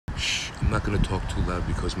not going to talk too loud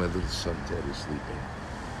because my little son Ted is sleeping.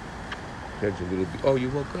 Ted's a little bit... Oh, you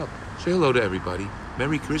woke up. Say hello to everybody.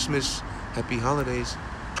 Merry Christmas. Happy holidays.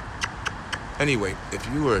 Anyway, if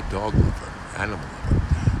you were a dog lover, animal lover,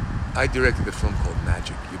 I directed a film called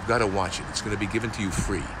Magic. You've got to watch it. It's going to be given to you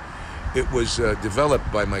free. It was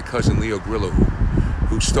developed by my cousin Leo Grillo,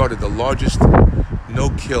 who started the largest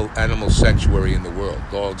no-kill animal sanctuary in the world.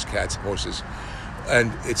 Dogs, cats, horses.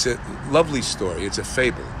 And it's a lovely story. It's a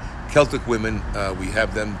fable. Celtic women, we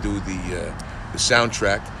have them do the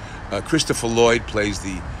soundtrack. Christopher Lloyd plays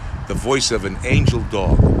the voice of an angel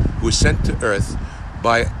dog who was sent to Earth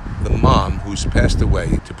by the mom who's passed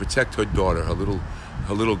away to protect her daughter, her little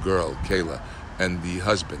girl, Kayla, and the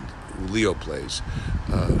husband, who Leo plays.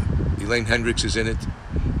 Elaine Hendricks is in it,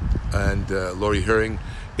 and Laurie Herring.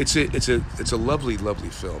 It's a lovely, lovely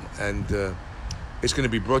film, and it's going to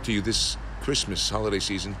be brought to you this Christmas holiday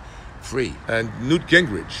season free. And Newt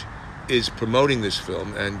Gingrich is promoting this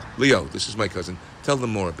film. And Leo, this is my cousin. Tell them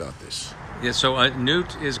more about this. Yeah, so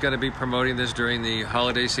Newt is going to be promoting this during the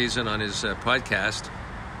holiday season on his podcast.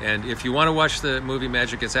 And if you want to watch the movie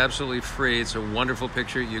Magic, it's absolutely free. It's a wonderful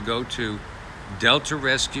picture. You go to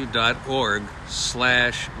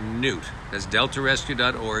deltarescue.org/Newt. That's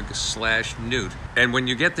deltarescue.org/Newt. And when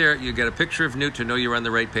you get there, you get a picture of Newt to know you're on the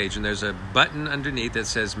right page. And there's a button underneath that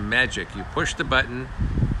says Magic. You push the button,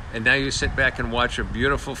 and now you sit back and watch a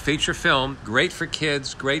beautiful feature film. Great for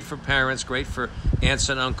kids, great for parents, great for aunts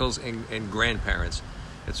and uncles and grandparents.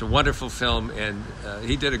 It's a wonderful film, and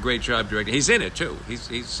he did a great job directing. He's in it, too.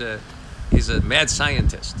 He's a mad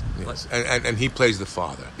scientist. Yes. And he plays the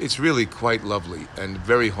father. It's really quite lovely and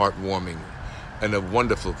very heartwarming and a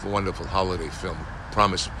wonderful, wonderful holiday film.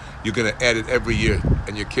 Promise. You're going to add it every year,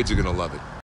 and your kids are going to love it.